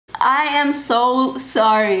I am so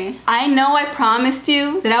sorry. I know I promised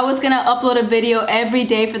you that I was gonna upload a video every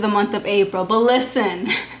day for the month of April, but listen,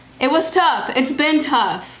 it was tough. It's been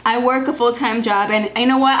tough. I work a full-time job, and you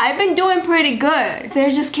know what? I've been doing pretty good.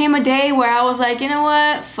 There just came a day where I was like, you know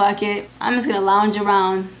what? Fuck it. I'm just gonna lounge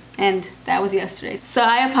around, and that was yesterday. So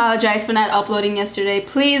I apologize for not uploading yesterday.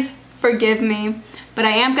 Please forgive me, but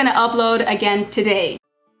I am gonna upload again today.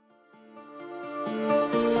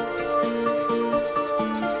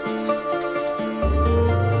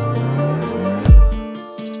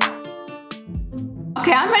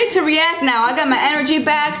 Okay, I'm ready to react now. I got my energy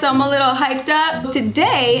back, so I'm a little hyped up.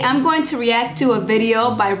 Today, I'm going to react to a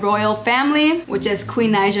video by Royal Family, which is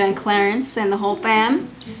Queen Naija and Clarence and the whole fam.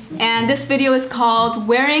 And this video is called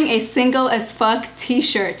Wearing a Single as Fuck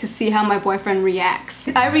t-shirt to see how my boyfriend reacts.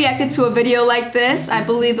 I reacted to a video like this. I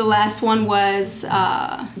believe the last one was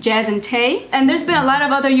Jazz and Tay. And there's been a lot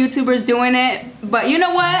of other YouTubers doing it. But you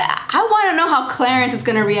know what? I want to know how Clarence is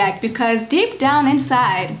going to react, because deep down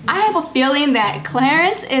inside, I have a feeling that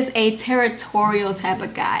Clarence is a territorial type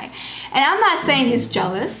of guy. And I'm not saying he's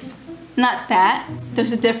jealous. Not that.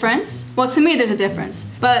 There's a difference. Well, to me, there's a difference.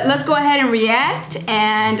 But let's go ahead and react,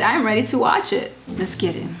 and I'm ready to watch it. Let's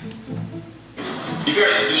get it. You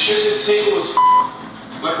got the shit is single as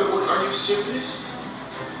like, are you serious?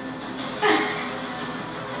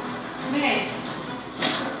 Okay.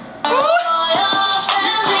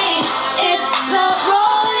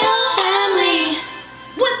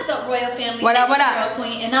 What up, what up?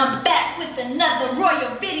 Queen, and I'm back with another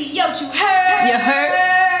royal video. You heard? You heard?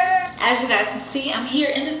 As you guys can see, I'm here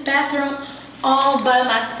in this bathroom all by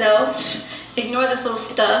myself. Ignore this little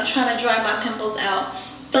stuff, trying to dry my pimples out.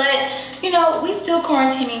 But, you know, we still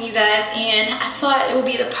quarantining, you guys, and I thought it would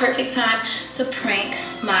be the perfect time to prank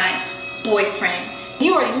my boyfriend.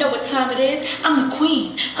 You already know what time it is. I'm the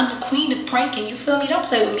queen. I'm the queen of pranking, you feel me? Don't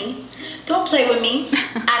play with me. Don't play with me.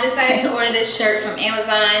 I decided to order this shirt from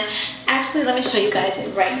Amazon. Actually, let me show you guys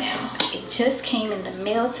it right now. It just came in the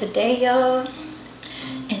mail today, y'all.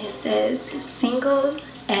 And it says, single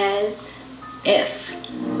as if.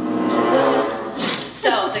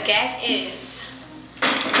 So, the gag is,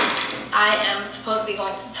 I am supposed to be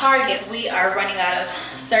going to Target. We are running out of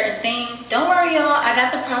certain things. Don't worry, y'all. I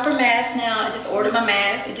got the proper mask now. I just ordered my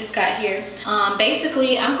mask. It just got here.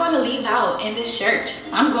 Basically, I'm going to leave out in this shirt.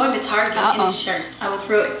 I'm going to Target in this shirt. I was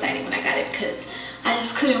real excited when I got it because I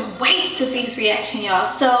just couldn't wait to see his reaction,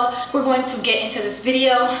 y'all. So we're going to get into this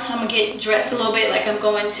video. I'm going to get dressed a little bit like I'm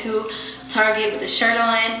going to Target with the shirt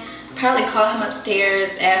on. Probably call him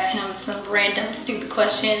upstairs, ask him some random stupid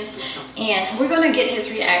questions, and we're gonna get his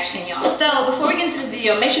reaction, y'all. So before we get into this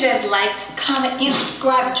video, make sure you guys like, comment, and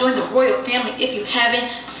subscribe, and join the royal family if you haven't.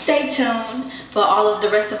 Stay tuned for all of the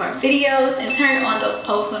rest of our videos and turn on those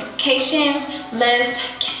post notifications. Let's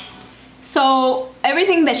get it. So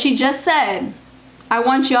everything that she just said, I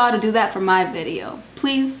want y'all to do that for my video.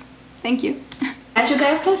 Please. Thank you. As you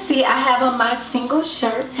guys can see, I have on my single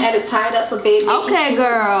shirt. Had it tied up a bit. Okay,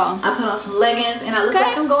 girl. I put on some leggings, and I look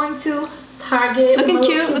like I'm going to Target. Looking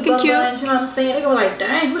cute, looking cute. You know what I'm saying? They go like,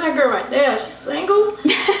 dang, who that girl right there? She's single?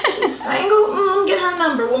 She's single? Get her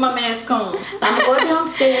number with my mask on. I'm going to go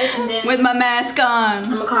downstairs, and then... with my mask on. I'm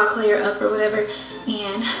going to call Claire up or whatever,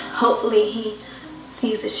 and hopefully he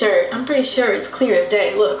sees the shirt. I'm pretty sure it's clear as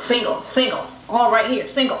day. Look, single, single. All right here,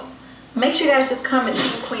 single. Make sure you guys just comment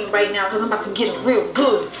Team Queen right now, because I'm about to get him real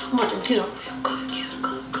good. I'm about to get him real good,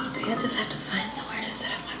 good. I just have to find somewhere to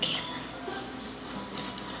set up my camera.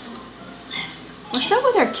 What's up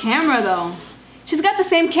with her camera, though? She's got the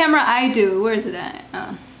same camera I do. Where is it at?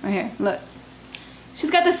 Right here. Look.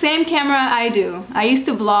 She's got the same camera I do. I used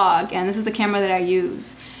to vlog, and this is the camera that I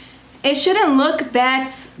use. It shouldn't look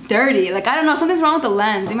that dirty. Like, I don't know. Something's wrong with the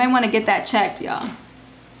lens. You might want to get that checked, y'all.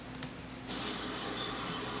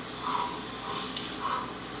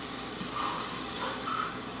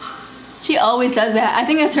 She always does that. I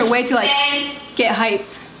think it's her way to like get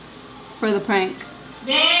hyped for the prank.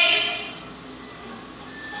 Babe,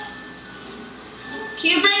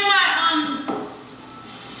 can you bring my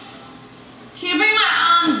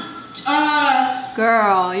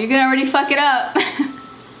Girl, you're gonna already fuck it up.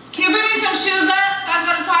 Can you bring me some shoes up? Gotta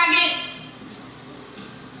go to Target.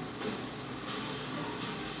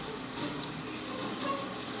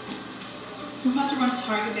 I'm about to run to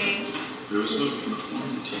Target, babe. You're supposed to be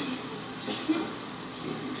quarantining.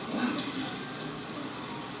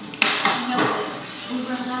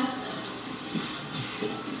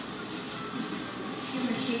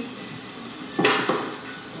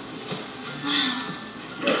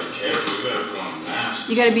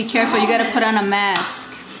 You gotta be careful, you gotta put on a mask.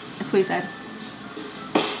 That's what he said.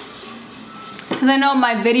 because I know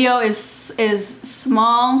my video is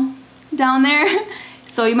small down there,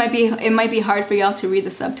 so it might be hard for y'all to read the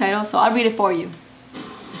subtitle. So I'll read it for you.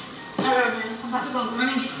 Alright, man. I'm about to go run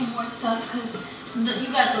and get some more stuff because you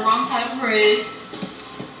got the wrong type of bread.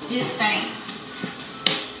 It stank.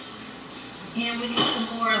 And we need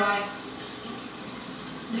some more, like,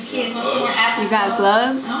 the kids want more apple. You got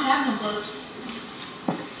gloves? I don't have no gloves.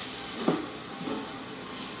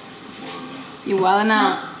 You wildin'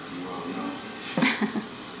 out.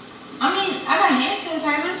 I mean, I got hand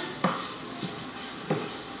sanitizer.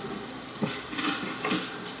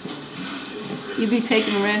 You be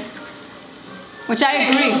taking risks, which I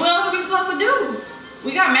agree. What else are we supposed to do?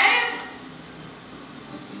 We got masks.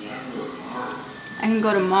 I can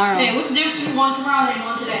go tomorrow. Hey, what's the difference between going tomorrow and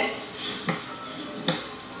going today?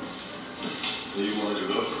 You wanted to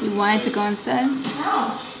go? You wanted to go instead?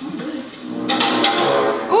 No, I'm good.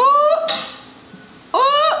 Ooh!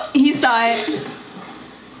 Ooh! He saw it.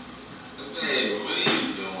 Hey, what are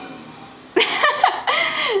you doing?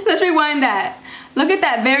 Let's rewind that. Look at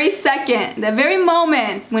that very second, that very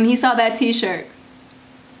moment when he saw that t-shirt.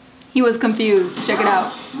 He was confused. Check it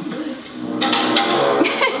out.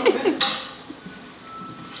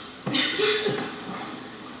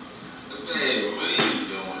 Hey, what are you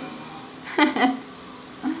doing?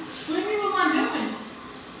 What do you mean, what am I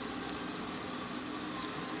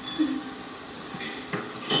doing?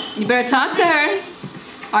 You better talk to her.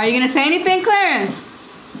 Are you gonna say anything, Clarence?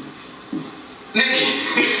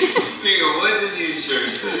 Nigga, what did your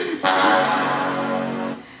shirt say?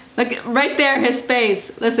 Look, right there, his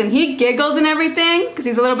face. Listen, he giggled and everything because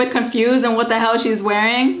he's a little bit confused on what the hell she's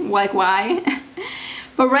wearing. Like, why?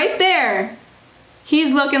 But right there,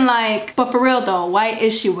 he's looking like, but for real though, why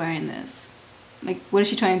is she wearing this? Like, what is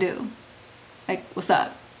she trying to do? Like, what's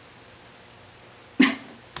up? It's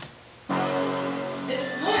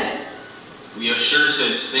good. Your shirt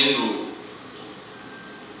says single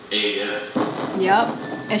AF. Yep,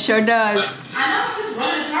 it sure does. I know, it's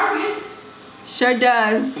running Target. Sure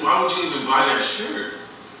does. Why would you even buy that shirt?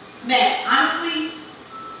 Man, honestly,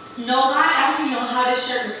 no lie, I don't even know how this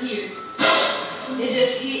shirt appeared. It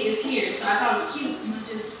just is here, so I thought it was cute.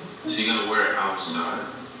 So you're gonna wear it outside?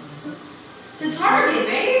 To Target,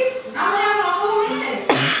 babe. I'm having a whole man.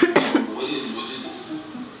 What is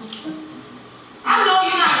I know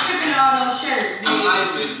you're not tripping on those shirts, babe. I'm not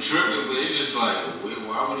even tripping, but it's just like,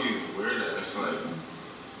 why would you wear that? It's like,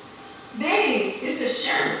 Babe, it's a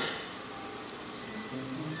shirt.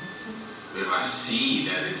 if I see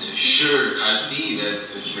that it's a shirt, I see that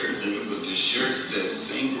it's a shirt, nigga, but the shirt says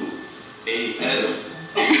single AF.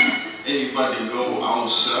 And you about to go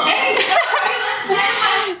outside.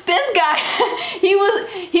 This guy,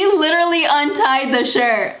 he literally untied the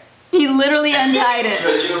shirt. He literally untied it.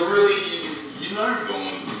 Because you're not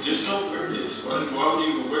going, just don't wear this. Why would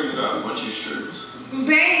you even wear it out? A bunch of shirts.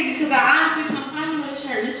 Babe, because I honestly couldn't find you a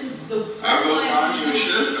shirt. This is the I'll go find you a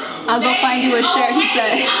shirt. I'll go find you a shirt, he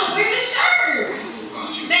said. I'm gonna wear this shirt.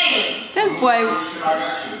 Babe. This boy.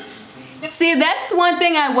 See, that's one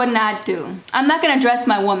thing I would not do. I'm not gonna dress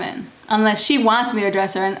my woman unless she wants me to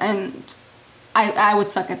dress her, and I would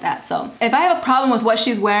suck at that. So if I have a problem with what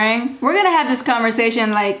she's wearing, we're gonna have this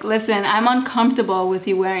conversation like, listen, I'm uncomfortable with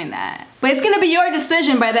you wearing that. But it's gonna be your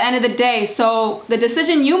decision by the end of the day. So the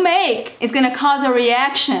decision you make is gonna cause a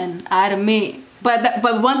reaction out of me. But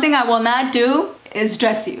one thing I will not do is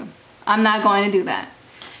dress you. I'm not going to do that.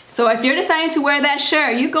 So if you're deciding to wear that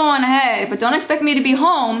shirt, you go on ahead, but don't expect me to be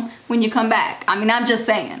home when you come back. I mean, I'm just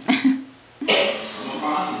saying. You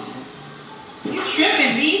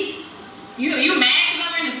tripping, B? You mad because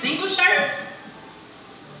I'm wearing a single shirt?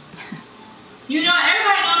 You know,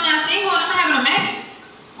 everybody knows I'm not single and I'm having a man.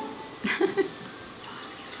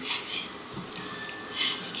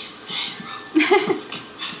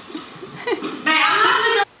 Man, I'm not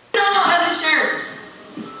gonna do no other shirt.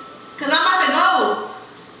 Cause I'm about to go.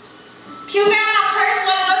 Can you grab my purse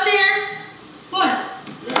way up there? What?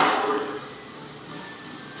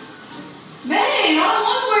 Babe, I don't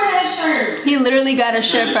want to wear that shirt. He literally got a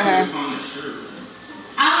shirt for her.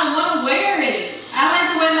 I don't want to wear it. I like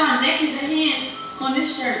to wear my neck and hands on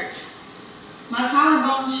this shirt. My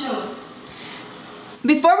collarbone show.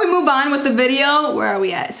 Before we move on with the video, where are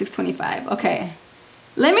we at? 6:25. Okay.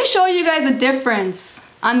 Let me show you guys the difference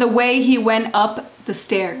on the way he went up the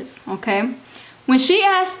stairs, okay? When she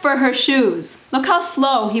asked for her shoes, look how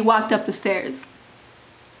slow he walked up the stairs.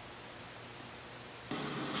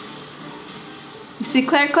 You see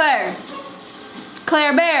Claire Bear.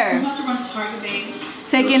 I'm about to run to Target, babe.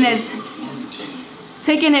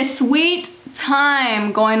 Taking his sweet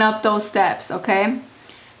time going up those steps, okay?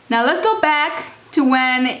 Now let's go back to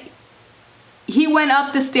when he went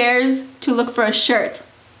up the stairs to look for a shirt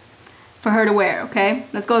for her to wear, okay?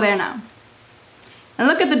 Let's go there now. And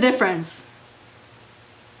look at the difference.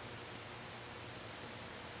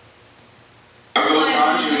 I'm gonna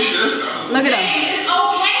find you a shirt though. Look at him. It's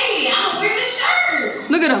okay. I'm gonna wear the shirt.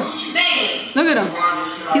 Look at him. Babe. Look at him.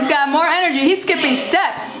 He's got more energy. He's skipping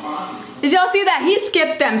steps. Did y'all see that? He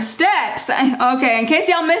skipped them steps. Okay, in case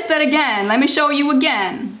y'all missed that again, let me show you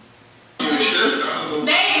again. Babe,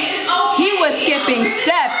 it's okay. He was skipping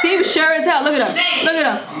steps. He was sure as hell. Look at him. Look at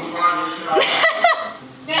him.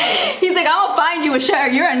 He's like, I'm gonna find you a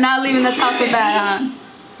shirt. You're not leaving this house with that on.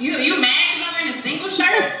 You mad because I'm wearing a single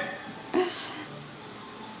shirt?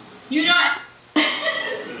 You know,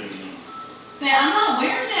 I'm not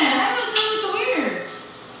wearing that. I have something to wear.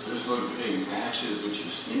 This look big. Matches with your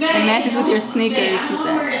sneakers. It matches with your sneakers, he says. I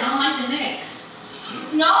don't like the neck.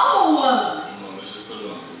 No. Let's just put it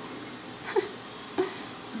on.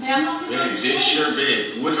 I'm not Babe, this shirt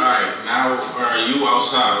big. What? All right, now are you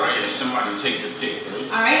outside, right? And somebody takes a pic, right?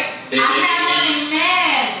 All right. I have on a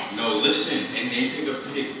mask. No, listen, and they take a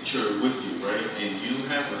picture with you, right? And you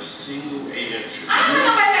have a single AF shirt. I don't know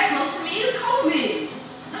nobody that close to me. It's COVID.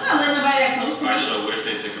 I'm not letting nobody that close to me. Alright, so what if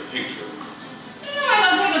they take a picture? You know I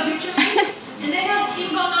gonna take a picture of me, and they don't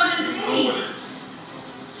even gonna know this is me.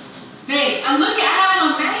 Babe, I'm looking. I have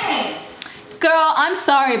on a mask. Girl, I'm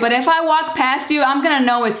sorry, but if I walk past you, I'm gonna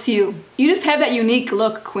know it's you. You just have that unique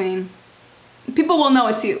look, Queen. People will know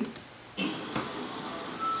it's you. I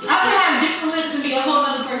could have different lips and be a whole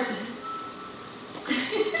other person.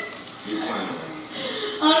 You're playing.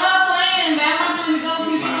 I'm not playing, man. I'm trying to go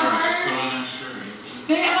people my Put shirt. on that shirt.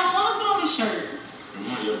 Babe, I don't want to put on the shirt. Come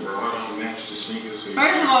on, your bra don't match the sneakers. So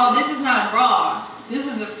First of all, this is not a bra. This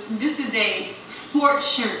is a sports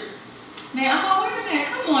shirt. Man, I'm not wearing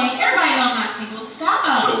that. Come on, everybody know I'm not single.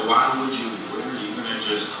 Stop. So why would you wear it? You're gonna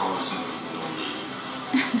just call something for no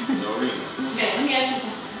reason. No reason. Okay, let me ask you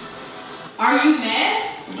something. Are you mad?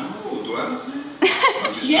 No, do I look mad?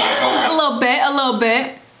 I'm just Yeah. trying to help A little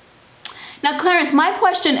bit. Now, Clarence, my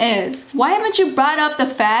question is, why haven't you brought up the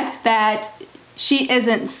fact that she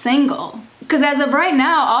isn't single? Because as of right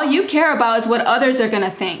now, all you care about is what others are gonna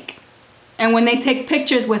think. And when they take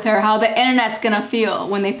pictures with her, how the internet's gonna feel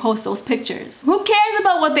when they post those pictures. Who cares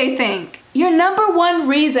about what they think? Your number one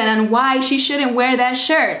reason on why she shouldn't wear that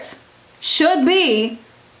shirt should be,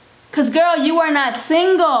 because girl, you are not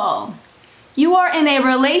single. You are in a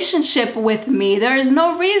relationship with me. There is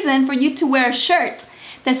no reason for you to wear a shirt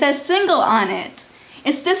that says single on it.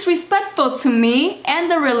 It's disrespectful to me and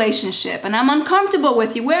the relationship, and I'm uncomfortable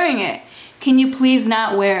with you wearing it. Can you please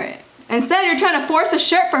not wear it? Instead, you're trying to force a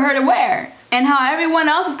shirt for her to wear, and how everyone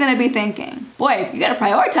else is gonna be thinking. Boy, you gotta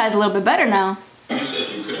prioritize a little bit better now. You said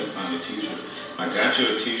you couldn't find a t-shirt. I got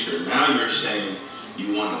you a t-shirt. Now you're saying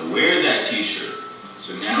you want to wear that t-shirt.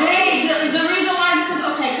 So now... Hey, the reason why,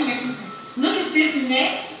 because, okay, come here. Look at this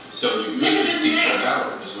neck. So you picked this t-shirt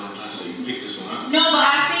out, is what I'm trying to say. You picked this one out. No, but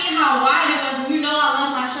I seen how wide it was, and you know I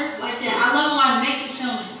love my shirts like that. I love when my neck is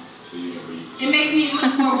showing. So you didn't read. It makes me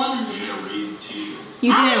look more womanly. You didn't read the t-shirt.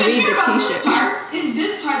 You didn't read the t-shirt. It's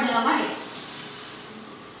this part that I like.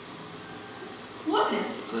 What? Man,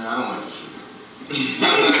 I don't like this shirt.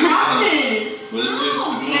 Stop it. But it's just...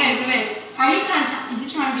 No, babe. Are you trying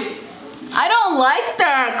to get it? I don't like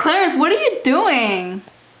that. Clarence, what are you doing?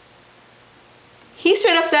 He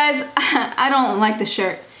straight up says, I don't like the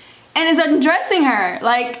shirt. And is undressing her.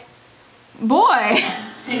 Like, boy.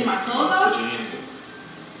 Take my clothes Put off? your hands up.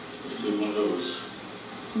 Let's do one of those.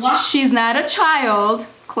 What? She's not a child,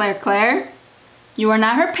 Claire. You are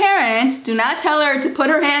not her parent. Do not tell her to put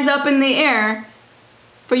her hands up in the air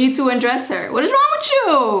for you to undress her. What is wrong with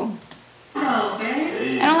you? No,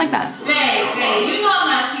 babe. I don't like that. Babe, you know I'm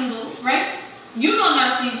not single, right? You know I'm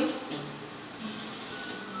not single.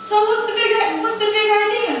 So what's the big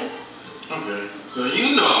idea? Okay. So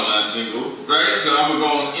you know I'm not single, right? So I'm gonna go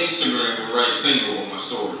on Instagram and write single on my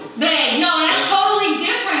story. Babe, no, that's totally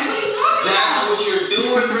different. What are you talking That's about? what you're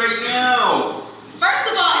doing right now.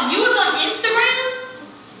 First of all, if you was on Instagram,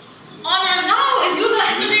 if you was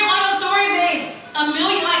on Instagram on your story, babe,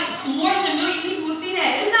 more than a million people would see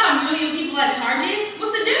that. It's not a million people at Target.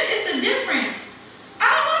 What's the difference? It's a difference.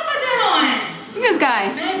 I don't want to put that on. Look at this guy.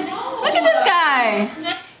 Babe, no. Look at this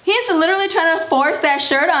guy. He's literally trying to force that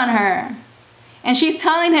shirt on her. And she's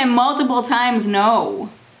telling him multiple times no.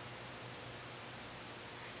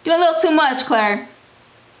 Doing a little too much, Claire.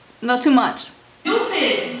 A little too much.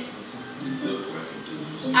 Stupid.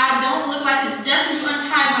 I don't look like it. Just when you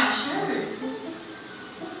untie my shirt.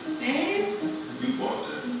 Babe? You bought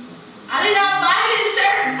that. I did not buy this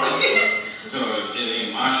shirt. So it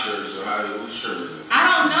ain't my shirt, so whose shirt is it? I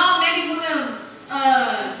don't know. Maybe one of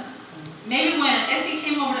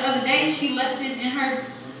she left it on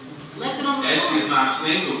the floor. S is not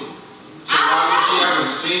single. So why would she have a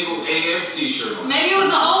single AF t-shirt on? Maybe it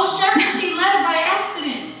was an old shirt that she left by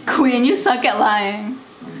accident. Queen, you suck at lying.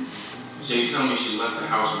 So you tell me she left the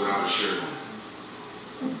house without a shirt on?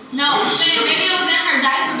 No, I'm saying maybe it was in her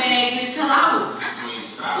diaper bag and it fell out. Queen,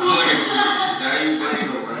 stop. Now you playing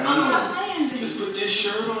around. I'm not playing this. Just put this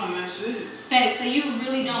shirt on, that's it. Babe, so you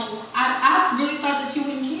really don't, I really thought that you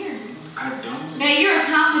wouldn't care. I don't. Babe, you're a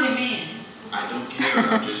confident man. I don't care.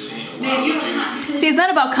 I'm just saying. Babe, you're a confident. See, it's not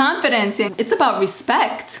about confidence. It's about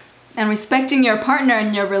respect and respecting your partner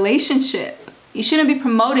and your relationship. You shouldn't be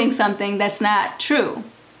promoting something that's not true,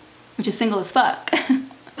 which is single as fuck.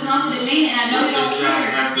 Confident man, and I know you don't What does that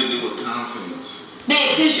care. have to do with confidence? Babe,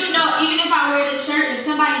 because you know, even if I wear this shirt, if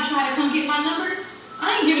somebody try to come get my number, I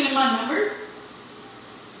ain't giving them my number.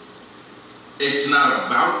 It's not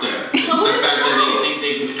about that. It's the fact that they think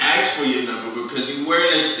they can ask for your number because you're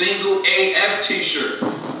wearing a single AF t-shirt.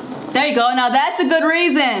 There you go. Now that's a good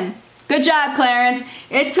reason. Good job, Clarence.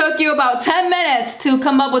 It took you about 10 minutes to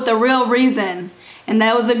come up with a real reason. And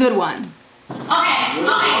that was a good one. Okay,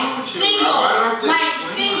 single, like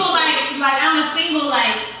I'm a single,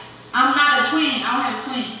 like I'm not a twin. I don't have a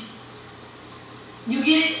twin. You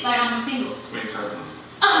get it? Like I'm a single. Wait a second.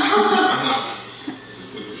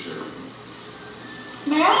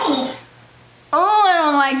 Man, Oh, I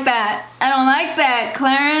don't like that. I don't like that,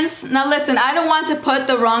 Clarence. Now listen, I don't want to put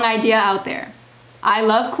the wrong idea out there. I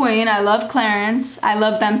love Queen, I love Clarence, I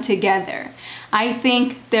love them together. I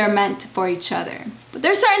think they're meant for each other. But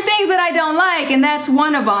there's certain things that I don't like, and that's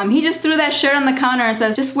one of them. He just threw that shirt on the counter and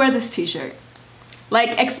says, just wear this t-shirt.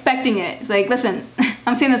 Like, expecting it. It's like, listen,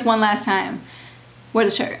 I'm saying this one last time. Wear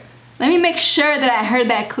the shirt. Let me make sure that I heard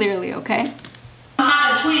that clearly, okay? I'm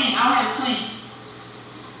not a twin. I don't have a twin.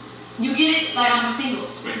 You get it? Like I'm a single.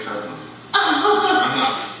 Wait a second. I'm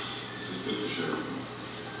not. Just put the shirt on.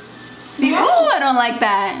 See, oh, I don't like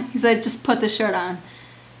that. He said, just put the shirt on.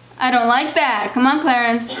 I don't like that. Come on,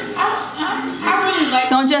 Clarence. I really like.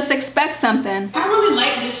 Don't just expect something. I really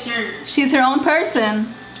like this shirt. She's her own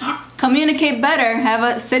person. Communicate better. Have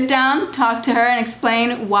a sit down, talk to her, and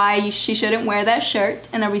explain why she shouldn't wear that shirt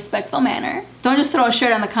in a respectful manner. Don't just throw a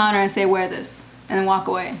shirt on the counter and say, wear this, and then walk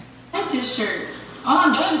away. I like this shirt. All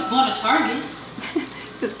I'm doing is going to Target.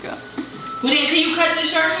 This girl. Well then, can you cut this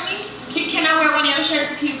shirt for me? Can I wear one of your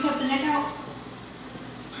shirts? Can you cut the neck out?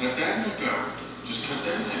 Cut that neck out. Just cut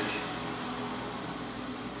that neck.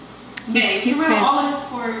 Babe, He's you wear all pissed. this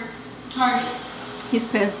for Target. He's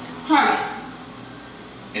pissed. Target.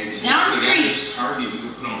 Exactly. Now I'm That free. is Target. You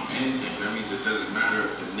can put on anything. That means it doesn't matter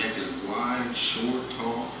if the neck is wide, short,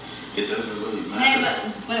 tall. It doesn't really matter. Hey,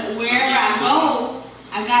 but wherever I go,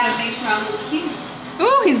 I gotta make sure I look cute.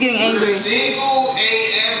 Ooh, he's getting With angry. a single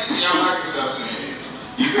AF. Y'all like to stop saying it.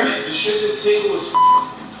 You got it. The shit's as single as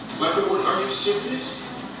like, what, are you serious?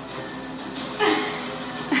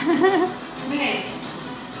 Babe.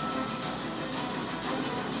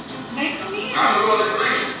 Babe, come here. I'm going to the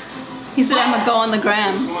gram. He said, I'm gonna go on the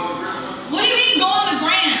gram. Going to the gram. What do you mean go on the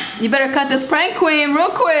gram? You better cut this prank, Queen, real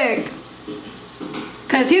quick.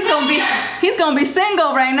 Cause he's gonna be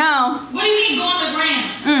single right now. What do you mean go on the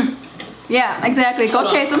gram? Yeah, exactly. Go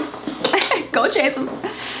chase him. Go chase him.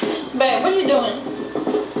 Babe, what are you doing?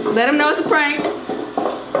 Let him know it's a prank.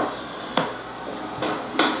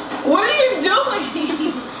 What are you doing?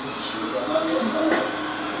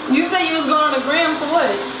 You said you was going on the gram for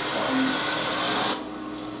what?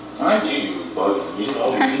 I knew you was bugging. You know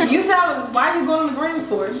me. You said, why are you going on the gram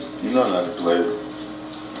for? You know not to play.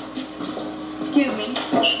 Excuse me.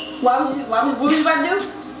 What was you about to do?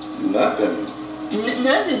 Nothing.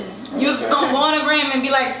 Nothing. You was gonna go on the gram and be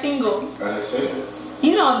like single. I didn't say that.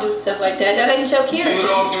 You don't do stuff like that. That ain't your You character.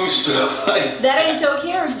 don't do stuff like That ain't your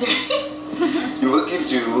character. you look at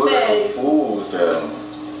you. You look like a fool with that.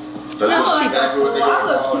 That's No, what like a what they fool. I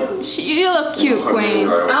call look it. cute. You look cute, Queen. I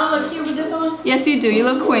don't look cute with this on? Yes, you do. You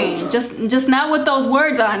look Queen. Just not with those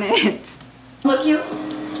words on it. Look cute?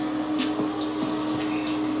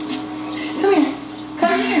 Come here.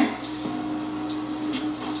 Come here.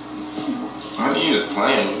 I need a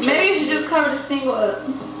plan. Maybe you should just cover the single up.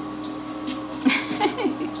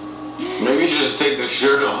 Maybe you should just take the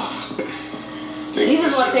shirt off. You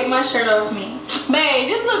just want to take my shirt off me. Babe,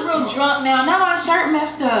 this look real drunk now. Now my shirt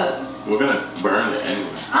messed up. We're gonna burn it anyway.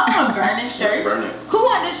 I don't want to burn this shirt. Let's burn it. Who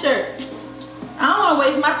want this shirt? I don't want to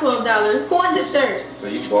waste my $12. Who want this shirt? So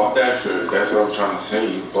you bought that shirt. That's what I'm trying to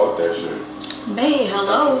say. You bought that shirt. Babe,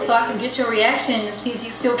 hello, so I can get your reaction and see if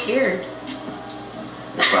you still cared.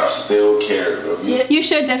 If I still cared of you. Yeah. You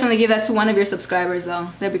should definitely give that to one of your subscribers, though.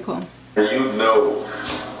 That'd be cool. And you know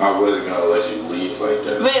I wasn't gonna let you leave like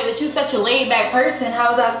that. Wait, but you're such a laid back person. How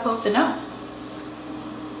was I supposed to know?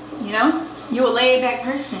 You know? You a laid back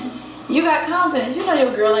person. You got confidence. You know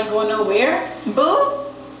your girl ain't going nowhere. Boo.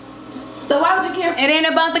 So why would you care? It ain't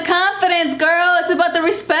about the confidence, girl. It's about the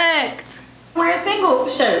respect. Wear a single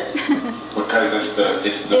shirt. Because it's what?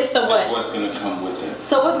 It's what's gonna come with it.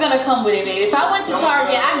 So what's gonna come with it, baby? If I went to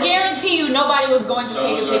Target, I guarantee you nobody was going to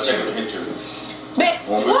take a picture. But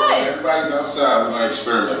what? Everybody's outside. We're gonna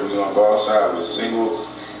experiment. We're gonna go outside with a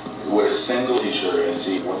single t-shirt and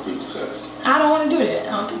see what people say. I don't want to do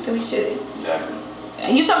that. I don't think that we should. Exactly.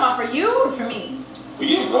 You talking about for you or for me? For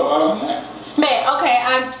you, go out on that. Man, okay.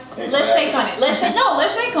 Let's shake on it. Let's shake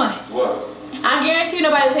on it. What? I guarantee you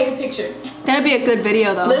nobody will take a picture. That'd be a good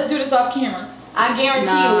video though. Let's do this off camera. I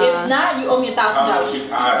guarantee you. If not, you owe me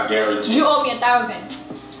 $1,000. I guarantee. You owe me $1,000.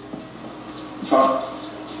 Fine.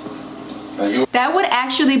 That would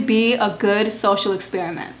actually be a good social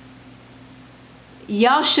experiment.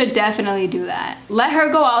 Y'all should definitely do that. Let her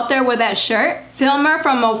go out there with that shirt, film her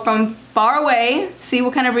from far away, see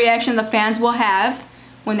what kind of reaction the fans will have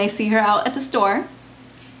when they see her out at the store,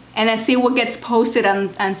 and then see what gets posted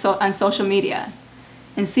on social media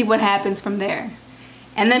and see what happens from there.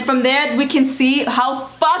 And then from there we can see how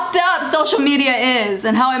fucked up social media is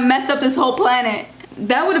and how it messed up this whole planet.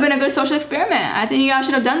 That would have been a good social experiment. I think y'all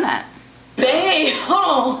should have done that. Babe, hold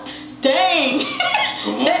on. Dang.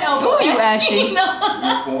 Who are you, Ashley? No.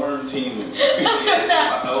 Quarantining.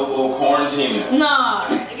 Quarantining. No.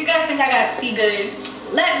 If you guys think I got to see good,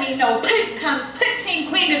 let me know. Put Team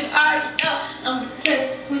Queen I'm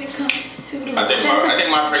just when it comes to the I think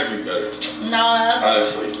my praise would be better. No.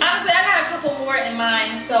 Honestly, I got a couple more in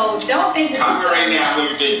mind, so don't think that comment right now who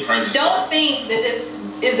you think praise. Don't think that this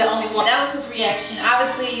is the only one. That was his reaction.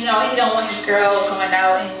 Obviously, you know, he don't want his girl going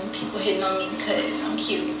out and people hitting on me because I'm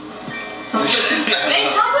cute.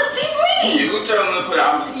 Man, talk with Team Queen. You tell him to put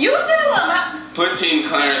out. You tell him. Put Team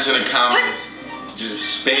Clarence in the comments.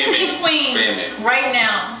 Just spam it. Team Queen. Spam it. Right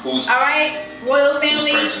now. Who's, all right? Royal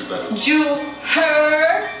family. Whose is better? Jew,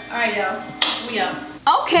 her. All right, y'all. We up.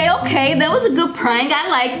 Okay. That was a good prank. I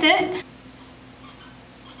liked it.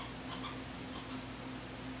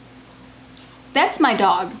 That's my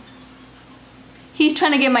dog. He's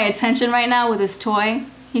trying to get my attention right now with his toy.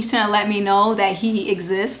 He's trying to let me know that he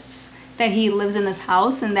exists, that he lives in this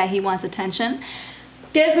house, and that he wants attention.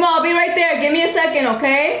 Gizmo, I'll be right there. Give me a second,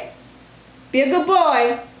 okay? Be a good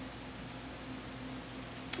boy.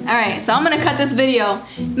 Alright, so I'm gonna cut this video.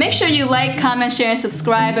 Make sure you like, comment, share, and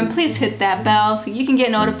subscribe, and please hit that bell so you can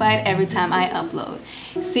get notified every time I upload.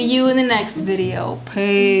 See you in the next video.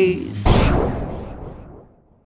 Peace.